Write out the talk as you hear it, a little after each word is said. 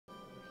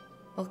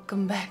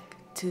Welcome back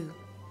to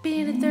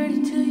being a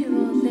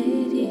 32-year-old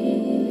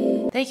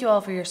lady. Thank you all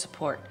for your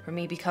support for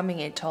me becoming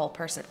a tall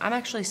person. I'm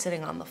actually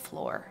sitting on the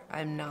floor.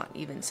 I'm not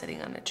even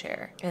sitting on a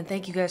chair. And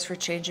thank you guys for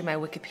changing my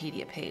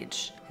Wikipedia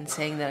page and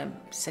saying that I'm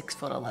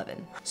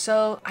 6'11".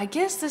 So I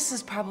guess this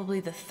is probably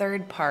the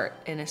third part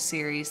in a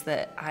series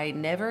that I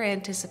never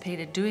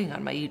anticipated doing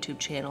on my YouTube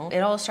channel.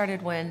 It all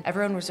started when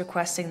everyone was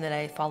requesting that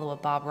I follow a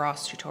Bob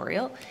Ross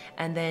tutorial,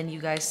 and then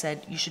you guys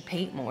said you should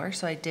paint more,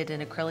 so I did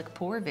an acrylic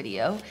pour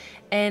video.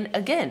 And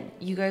again,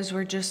 you guys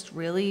were just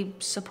really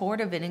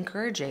supportive and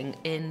encouraging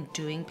in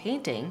doing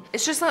painting.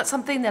 It's just not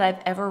something that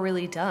I've ever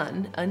really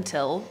done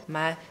until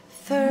my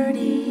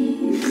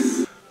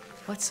 30s.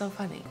 What's so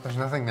funny? There's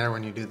nothing there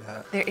when you do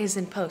that. There is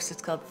in post.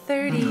 It's called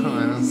 30s. No,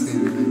 I don't see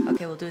anything.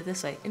 Okay, we'll do it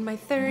this way. In my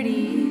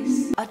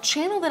 30s. A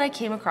channel that I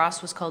came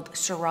across was called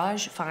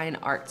Siraj Fine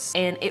Arts.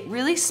 And it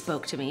really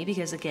spoke to me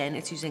because, again,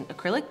 it's using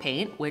acrylic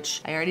paint,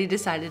 which I already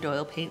decided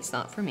oil paint's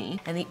not for me.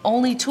 And the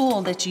only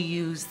tool that you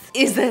use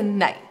is a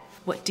knife.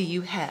 What do you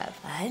have?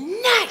 A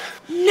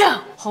knife!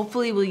 No!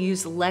 Hopefully we'll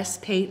use less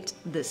paint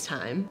this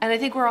time. And I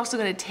think we're also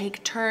gonna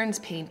take turns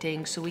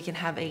painting so we can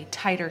have a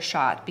tighter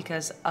shot,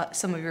 because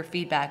some of your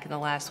feedback in the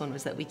last one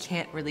was that we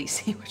can't really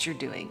see what you're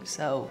doing.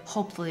 So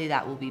hopefully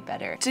that will be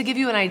better. To give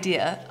you an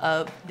idea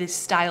of this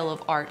style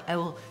of art, I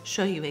will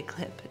show you a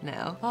clip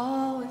now.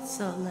 Oh, it's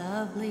so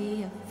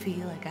lovely, I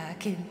feel like I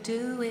can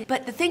do it.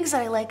 But the things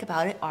that I like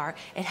about it are,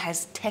 it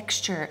has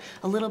texture,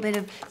 a little bit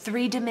of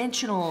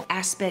three-dimensional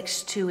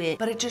aspects to it,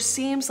 but it just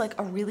seems like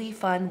a really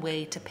fun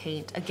way to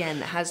paint. Again,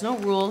 it has no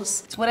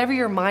rules. It's whatever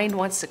your mind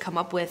wants to come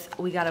up with.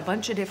 We got a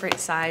bunch of different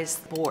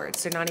sized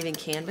boards. They're not even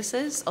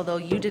canvases, although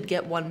you did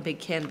get one big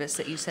canvas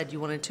that you said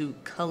you wanted to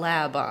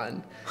collab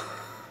on.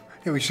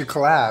 Hey, we should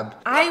collab.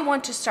 I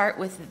want to start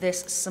with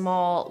this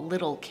small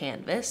little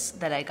canvas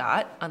that I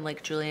got,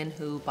 unlike Julian,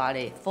 who bought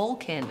a full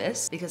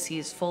canvas because he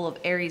is full of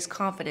Aries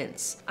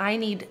confidence. I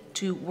need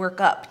to work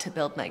up to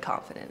build my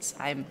confidence.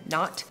 I'm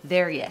not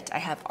there yet. I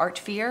have art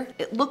fear.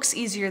 It looks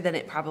easier than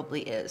it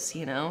probably is,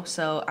 you know?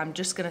 So I'm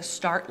just gonna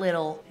start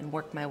little and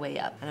work my way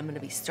up. And I'm gonna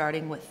be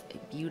starting with a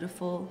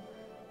beautiful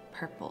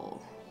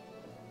purple.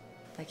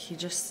 Like, he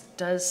just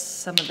does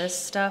some of this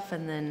stuff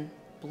and then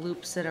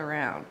bloops it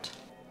around.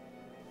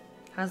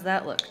 How's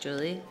that look,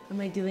 Julie? Am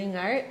I doing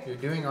art? You're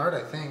doing art,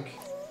 I think.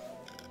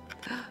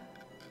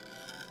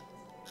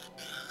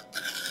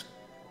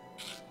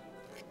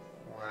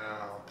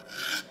 Wow.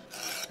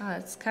 Oh,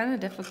 it's kind of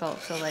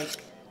difficult to like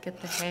get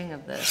the hang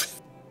of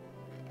this.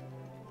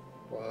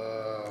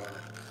 Whoa.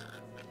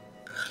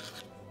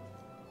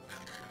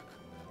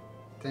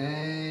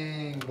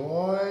 Dang,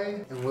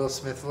 boy. In Will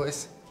Smith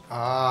voice.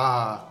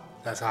 Ah,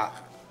 that's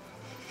hot.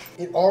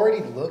 It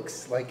already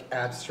looks like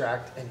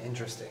abstract and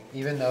interesting,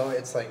 even though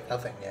it's like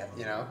nothing yet,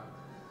 you know?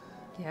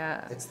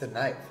 Yeah. It's the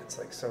knife. It's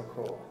like so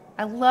cool.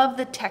 I love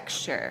the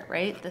texture,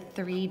 right? The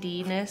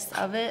 3D-ness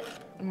of it.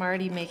 I'm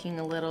already making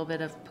a little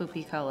bit of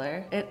poopy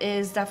color. It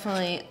is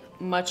definitely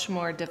much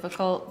more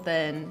difficult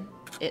than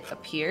it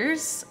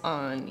appears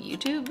on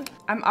YouTube.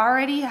 I'm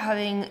already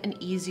having an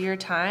easier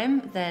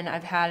time than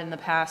I've had in the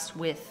past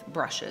with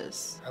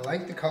brushes. I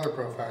like the color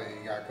profile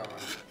you got going.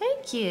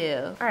 Thank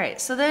you. All right,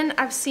 so then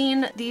I've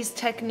seen these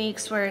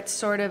techniques where it's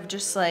sort of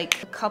just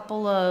like a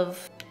couple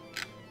of,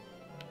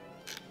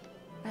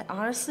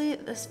 honestly,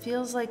 this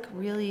feels like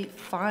really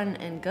fun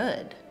and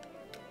good.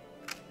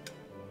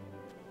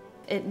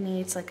 It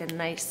needs like a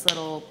nice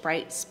little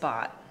bright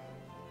spot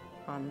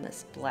on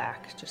this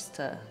black just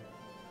to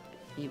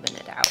even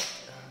it out,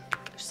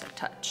 just a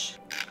touch.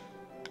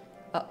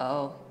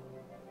 Uh-oh.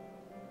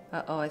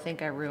 Uh-oh, I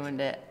think I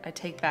ruined it. I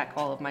take back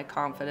all of my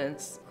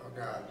confidence. Oh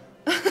God.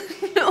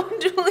 No,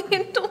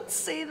 Julian, don't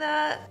say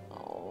that.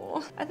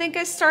 Oh, I think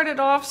I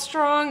started off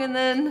strong and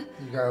then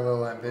You got a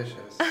little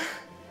ambitious.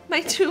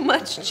 my too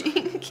much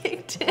gene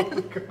kicked in.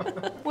 Oh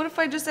God. What if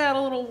I just add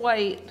a little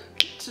white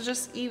to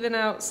just even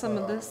out some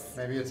of this?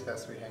 Maybe it's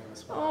best we hang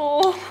this one.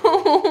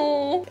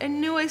 Oh, I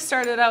knew I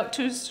started out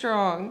too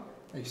strong.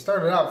 You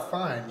started out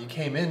fine. You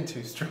came in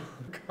too strong.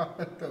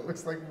 God, that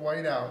looks like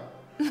whiteout.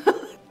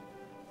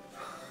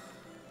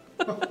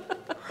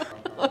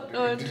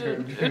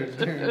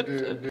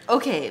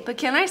 Okay, but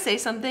can I say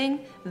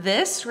something?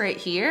 This right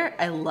here,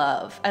 I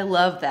love. I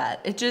love that.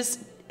 It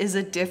just is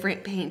a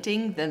different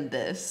painting than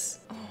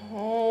this.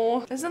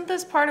 Oh, isn't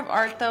this part of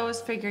art though,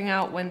 is figuring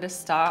out when to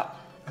stop?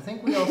 I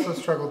think we also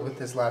struggled with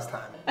this last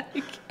time.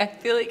 I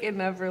feel like I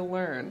never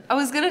learn. I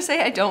was gonna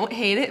say I don't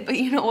hate it, but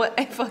you know what?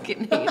 I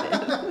fucking hate it.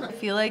 I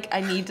feel like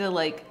I need to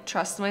like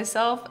trust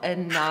myself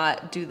and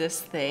not do this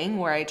thing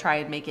where I try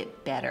and make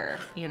it better,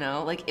 you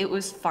know? Like, it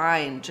was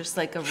fine, just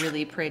like a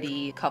really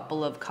pretty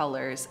couple of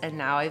colors, and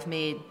now I've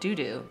made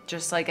doo-doo,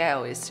 just like I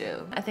always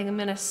do. I think I'm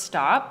gonna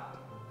stop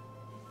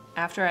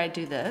after I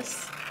do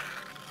this.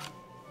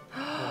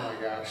 Oh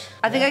my gosh.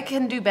 I think I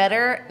can do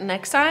better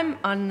next time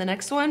on the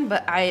next one,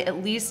 but I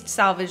at least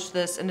salvaged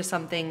this into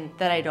something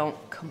that I don't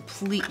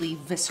completely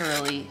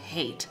viscerally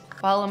hate.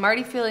 Well, I'm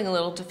already feeling a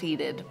little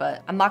defeated,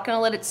 but I'm not gonna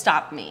let it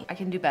stop me. I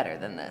can do better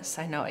than this.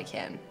 I know I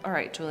can. All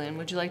right, Julian,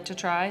 would you like to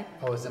try?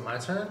 Oh, is it my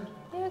turn?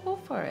 Yeah, go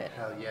for it.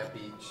 Hell yeah,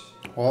 beach.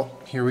 Well,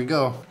 here we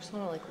go. I just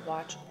wanna like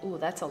watch. Ooh,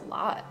 that's a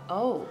lot.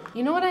 Oh,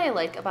 you know what I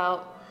like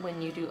about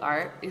when you do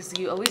art is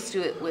you always do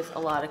it with a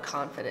lot of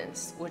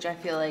confidence, which I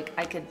feel like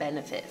I could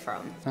benefit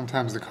from.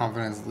 Sometimes the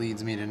confidence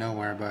leads me to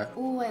nowhere, but...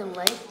 Ooh, I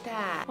like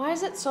that. Why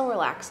is it so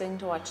relaxing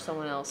to watch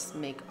someone else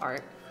make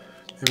art?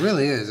 It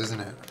really is, isn't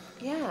it?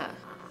 Yeah.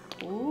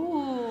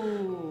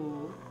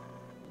 Ooh.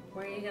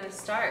 Where are you gonna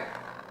start?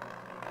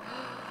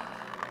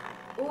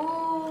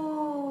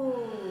 Ooh.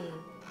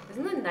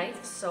 Isn't the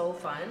knife so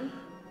fun?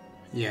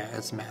 Yeah,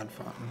 it's mad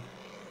fun.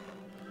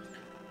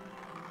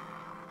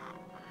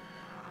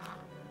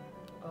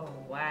 Oh,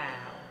 wow.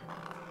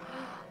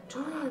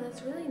 Julian,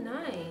 that's really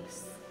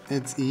nice.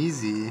 It's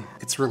easy.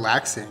 It's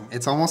relaxing.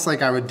 It's almost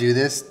like I would do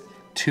this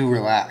to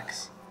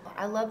relax.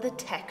 I love the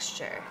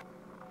texture.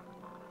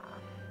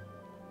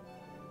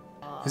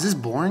 Is this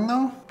boring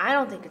though? I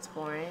don't think it's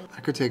boring.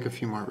 I could take a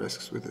few more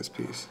risks with this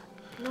piece.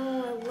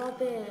 No, I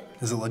love it.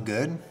 Does it look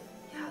good?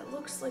 Yeah, it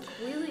looks like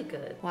really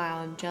good. Wow,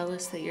 I'm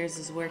jealous that yours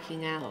is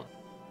working out.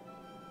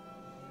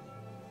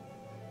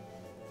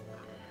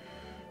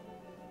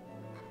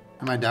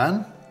 Am I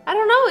done? I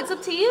don't know, it's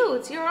up to you.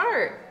 It's your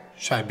art.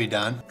 Should I be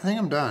done? I think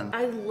I'm done.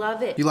 I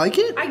love it. You like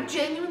it? I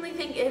genuinely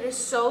think it is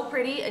so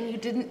pretty and you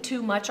didn't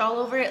too much all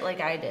over it like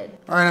I did.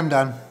 All right, I'm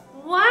done.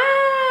 Wow!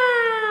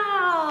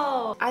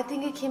 I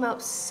think it came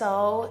out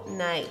so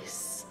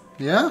nice.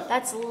 Yeah?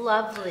 That's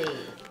lovely.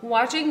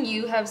 Watching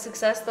you have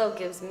success though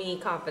gives me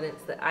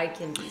confidence that I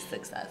can be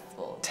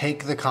successful.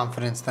 Take the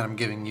confidence that I'm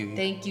giving you,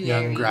 Thank you,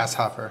 young Aries.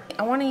 grasshopper.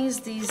 I want to use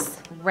these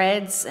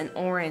reds and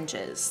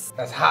oranges.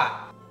 That's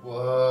hot.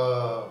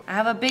 Whoa. I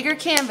have a bigger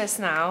canvas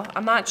now.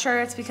 I'm not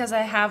sure it's because I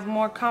have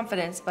more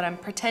confidence, but I'm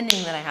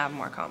pretending that I have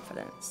more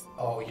confidence.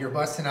 Oh, you're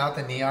busting out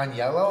the neon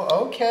yellow?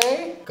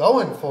 Okay.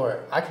 Going for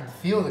it. I can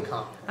feel the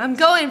confidence. I'm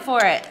going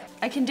for it.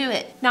 I can do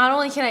it. Not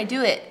only can I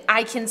do it,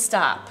 I can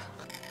stop.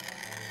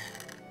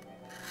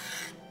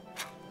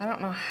 I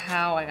don't know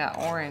how I got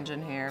orange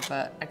in here,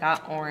 but I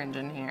got orange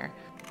in here.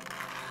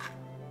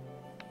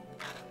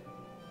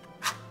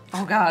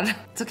 Oh God,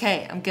 it's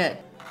okay, I'm good.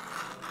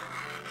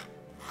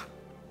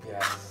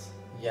 Yes.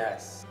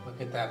 Yes. Look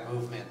at that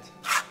movement.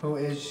 Who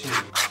is she?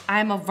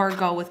 I'm a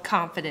Virgo with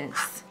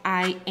confidence.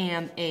 I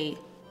am a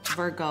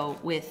Virgo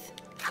with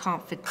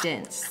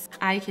confidence.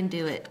 I can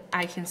do it.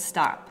 I can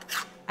stop.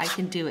 I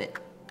can do it.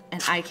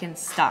 And I can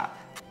stop.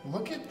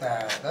 Look at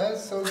that. That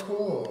is so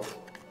cool.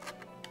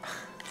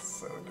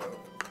 So dope.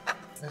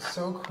 It's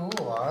so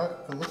cool.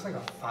 It looks like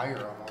a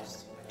fire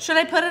almost. Should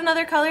I put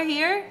another color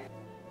here?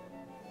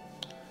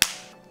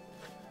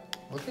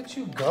 Look at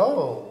you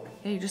go.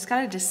 You just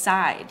gotta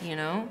decide, you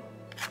know?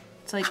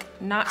 It's like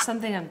not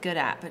something I'm good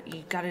at, but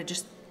you gotta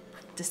just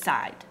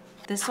decide.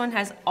 This one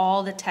has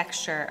all the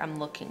texture I'm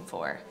looking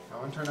for.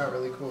 That one turned out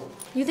really cool.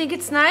 You think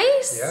it's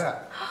nice? Yeah.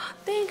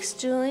 Thanks,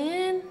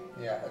 Julian.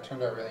 Yeah, it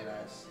turned out really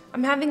nice.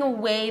 I'm having a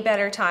way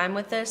better time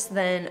with this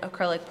than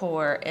acrylic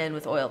pour and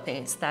with oil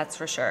paints, that's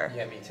for sure.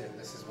 Yeah, me too.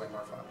 This is way more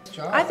fun. Good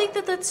job. I think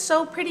that that's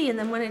so pretty, and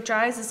then when it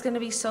dries, it's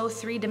gonna be so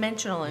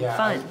three-dimensional and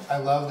fun. I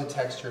love the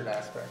textured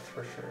aspect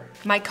for sure.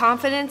 My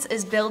confidence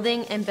is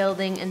building and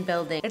building and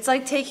building. It's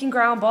like taking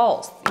ground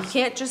balls. You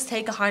can't just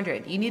take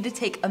 100. You need to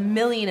take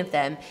 1,000,000 of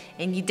them,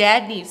 and your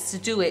dad needs to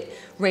do it.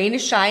 Rain or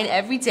shine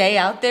every day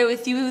out there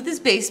with you with his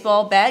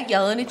baseball bat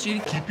yelling at you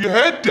to keep Your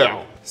head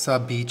down.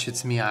 Sup, beach?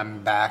 It's me.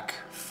 I'm back.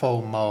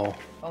 FOMO.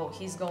 Oh,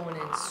 he's going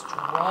in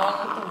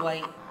strong with the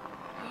white.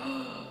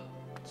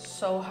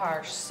 So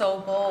harsh,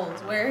 so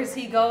bold. Where is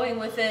he going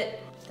with it?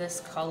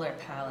 This color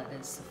palette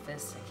is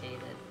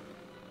sophisticated.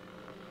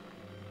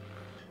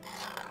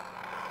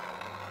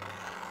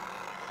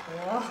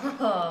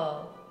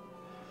 Whoa.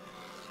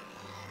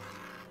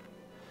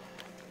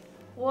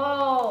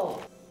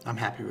 Whoa. I'm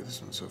happy with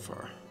this one so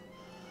far.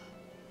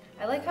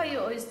 I like how you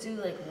always do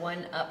like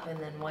one up and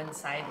then one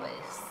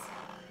sideways.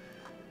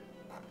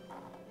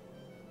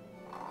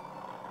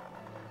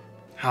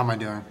 How am I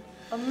doing?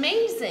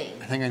 Amazing.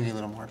 I think I need a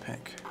little more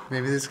pink.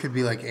 Maybe this could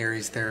be like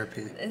Aries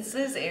therapy. This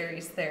is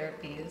Aries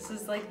therapy. This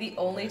is like the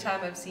only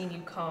time I've seen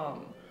you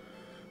calm.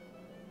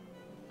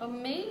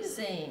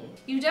 Amazing.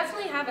 You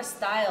definitely have a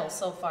style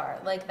so far.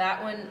 Like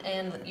that one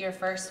and your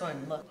first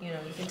one. Look, you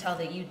know, you can tell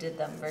that you did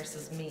them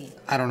versus me.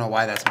 I don't know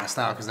why that's my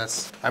style,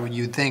 because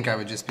you'd think I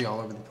would just be all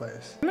over the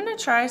place. I'm gonna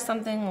try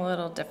something a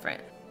little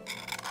different.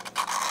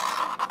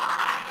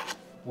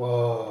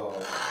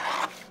 Whoa.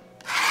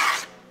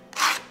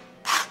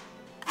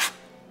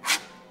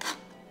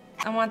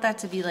 I want that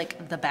to be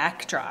like the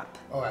backdrop.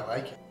 Oh, I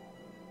like it.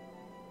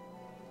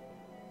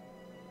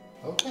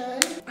 Okay.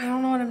 I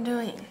don't know what I'm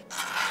doing.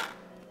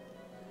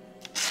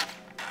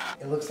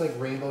 It looks like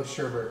rainbow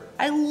sherbet.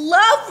 I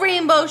love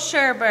rainbow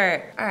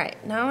sherbet. All right,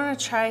 now I'm gonna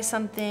try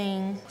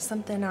something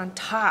on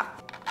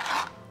top.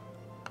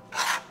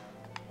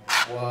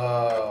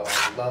 Whoa,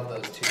 I love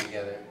those two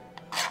together.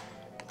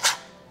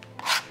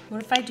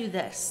 What if I do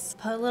this?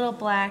 Put a little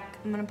black,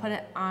 I'm gonna put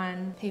it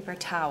on paper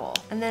towel.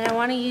 And then I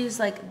wanna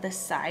use like the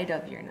side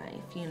of your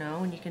knife, you know,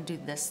 and you can do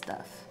this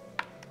stuff.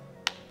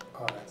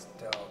 Oh, that's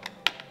dope.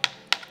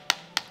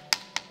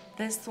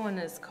 This one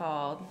is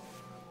called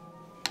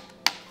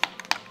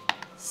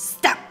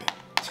Stop It.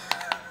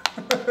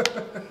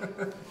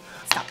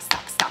 Stop,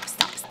 stop, stop,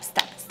 stop,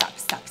 stop, stop,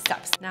 stop,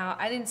 stop. Now,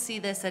 I didn't see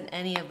this in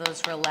any of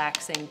those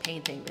relaxing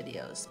painting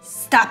videos.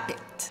 Stop it.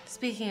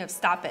 Speaking of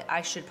stop it,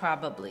 I should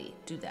probably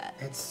do that.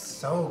 It's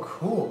so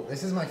cool.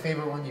 This is my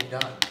favorite one you've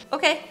done.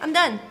 Okay, I'm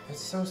done. It's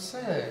so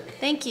sick.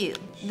 Thank you.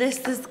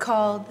 This is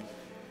called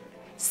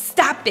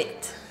Stop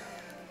It.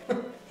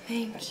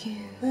 Thank you.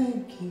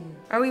 Thank you.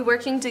 Are we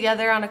working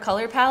together on a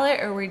color palette,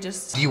 or are we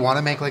just... Do you want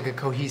to make like a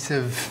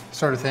cohesive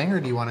sort of thing, or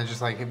do you want to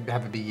just like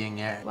have it be yin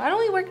yang? Why don't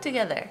we work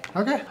together?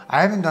 Okay.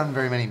 I haven't done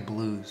very many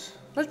blues.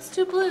 Let's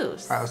do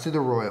blues. All right, let's do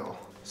the royal.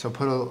 So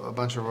put a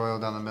bunch of royal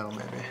down the middle,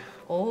 maybe.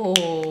 Oh,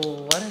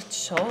 what a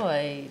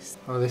choice.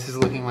 Oh, this is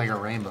looking like a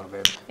rainbow,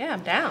 babe. Yeah,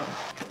 I'm down.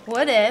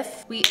 What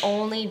if we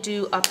only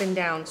do up and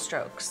down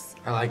strokes?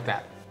 I like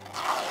that.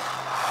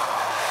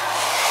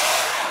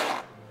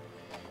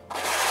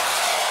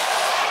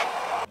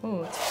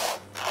 Ooh, it's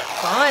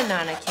fun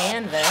on a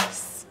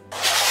canvas.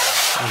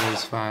 It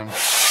is fun.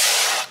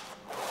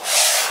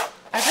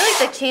 I feel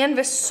like the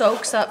canvas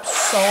soaks up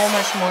so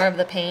much more of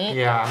the paint.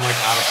 Yeah, I'm like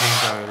out of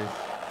paint already.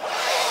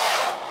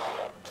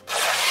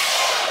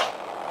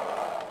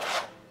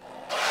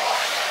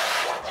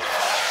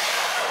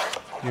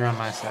 You're on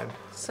my side.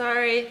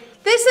 Sorry.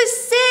 This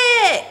is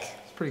sick!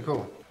 It's pretty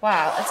cool.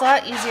 Wow, it's a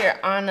lot easier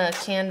on a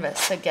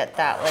canvas to get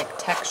that like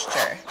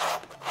texture,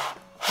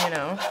 you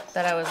know,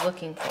 that I was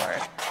looking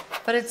for.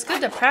 But it's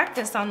good to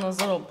practice on those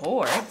little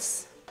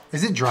boards.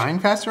 Is it drying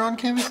faster on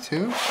canvas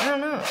too? I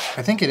don't know.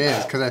 I think it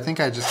is, because I think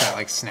I just got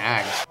like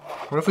snagged.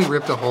 What if we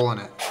ripped a hole in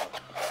it?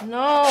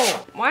 No.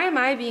 Why am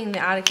I being the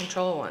out of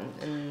control one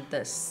in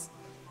this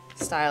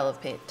style of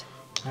paint?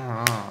 I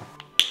don't know.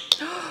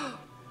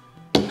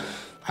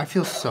 I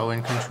feel so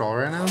in control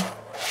right now.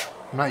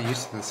 I'm not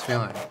used to this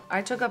feeling.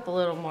 I took up a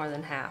little more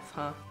than half,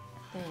 huh?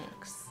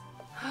 Thanks.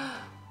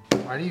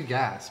 Why do you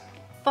gasp?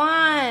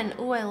 Fun.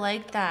 Ooh, I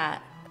like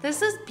that.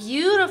 This is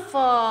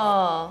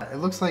beautiful. It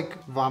looks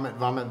like vomit,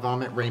 vomit,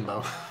 vomit,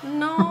 rainbow.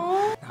 No.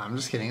 No, I'm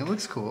just kidding. It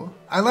looks cool.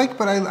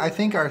 But I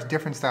think our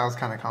different styles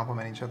kind of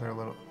complement each other a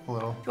little.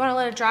 If you want to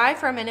let it dry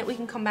for a minute, we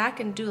can come back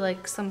and do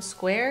like some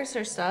squares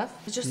or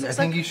stuff. It just looks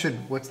I think like... you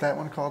should. What's that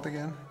one called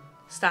again?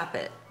 Stop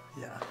it.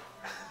 Yeah.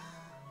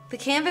 The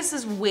canvas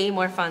is way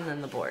more fun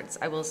than the boards,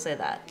 I will say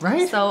that.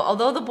 Right? So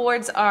although the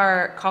boards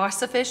are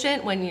cost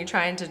efficient when you're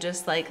trying to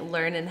just like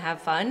learn and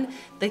have fun,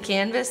 the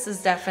canvas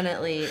is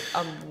definitely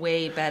a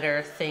way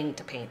better thing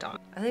to paint on.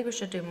 I think we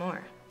should do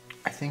more.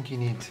 I think you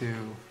need to.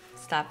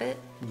 Stop it?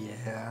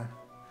 Yeah.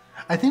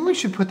 I think we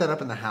should put that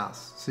up in the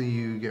house so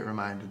you get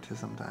reminded to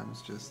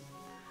sometimes just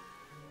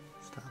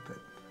stop it.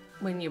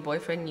 When your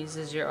boyfriend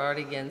uses your art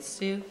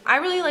against you. I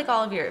really like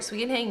all of yours. We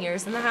can hang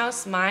yours in the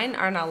house. Mine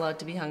are not allowed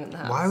to be hung in the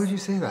house. Why would you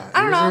say that?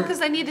 I don't know,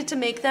 because I needed to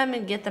make them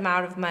and get them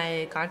out of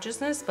my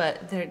consciousness,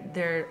 but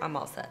I'm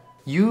all set.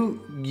 You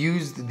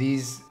used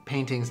these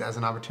paintings as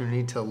an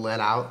opportunity to let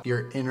out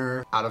your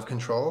inner out of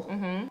control.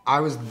 Mm-hmm. I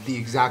was the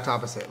exact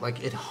opposite.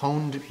 Like it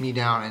honed me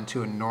down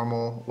into a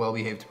normal,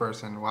 well-behaved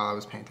person while I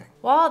was painting.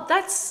 Well,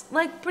 that's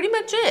like pretty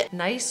much it.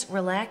 Nice,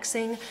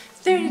 relaxing,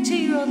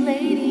 32-year-old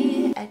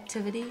lady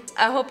activity.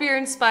 I hope you're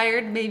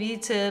inspired maybe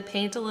to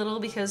paint a little,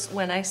 because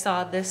when I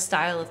saw this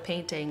style of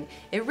painting,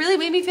 it really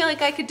made me feel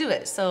like I could do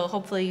it. So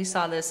hopefully you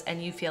saw this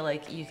and you feel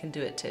like you can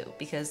do it too,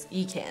 because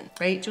you can.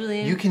 Right,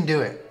 Julian? You can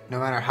do it. No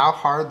matter how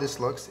hard this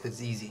looks,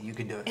 it's easy. You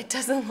can do it. It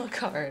doesn't look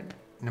hard.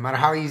 No matter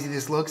how easy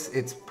this looks,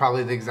 it's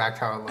probably the exact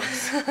how it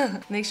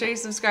looks. Make sure you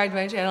subscribe to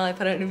my channel. I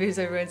put out new videos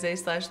every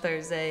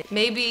Wednesday/Thursday.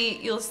 Maybe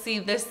you'll see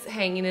this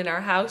hanging in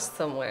our house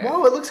somewhere.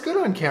 Whoa, it looks good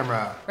on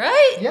camera.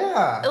 Right?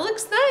 Yeah. It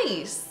looks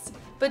nice.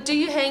 But do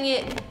you hang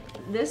it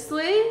this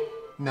way?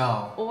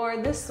 No. Or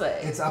this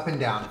way? It's up and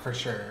down for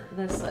sure.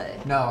 This way.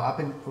 No, up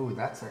and, ooh,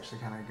 that's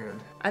actually kind of good.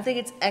 I think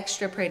it's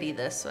extra pretty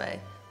this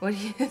way. What do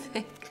you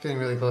think? It's getting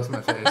really close to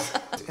my face.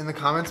 In the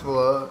comments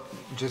below,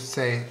 just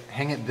say,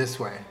 hang it this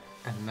way,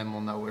 and then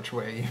we'll know which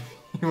way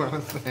you want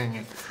us to hang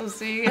it. We'll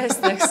see you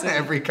guys next time.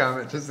 Every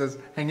comment just says,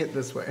 hang it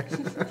this way.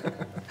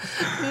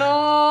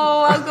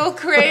 No, I'll go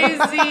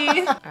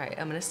crazy. All right,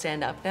 I'm gonna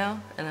stand up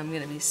now, and I'm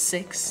gonna be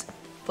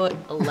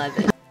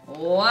 6'11".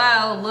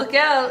 Wow, look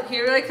out,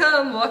 here I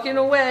come, walking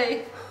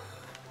away.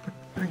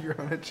 You're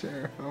on a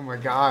chair, oh my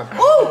God.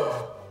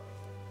 Oh,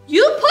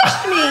 you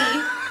pushed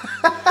me.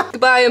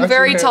 Goodbye, I'm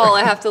very tall,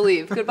 I have to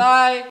leave. Goodbye.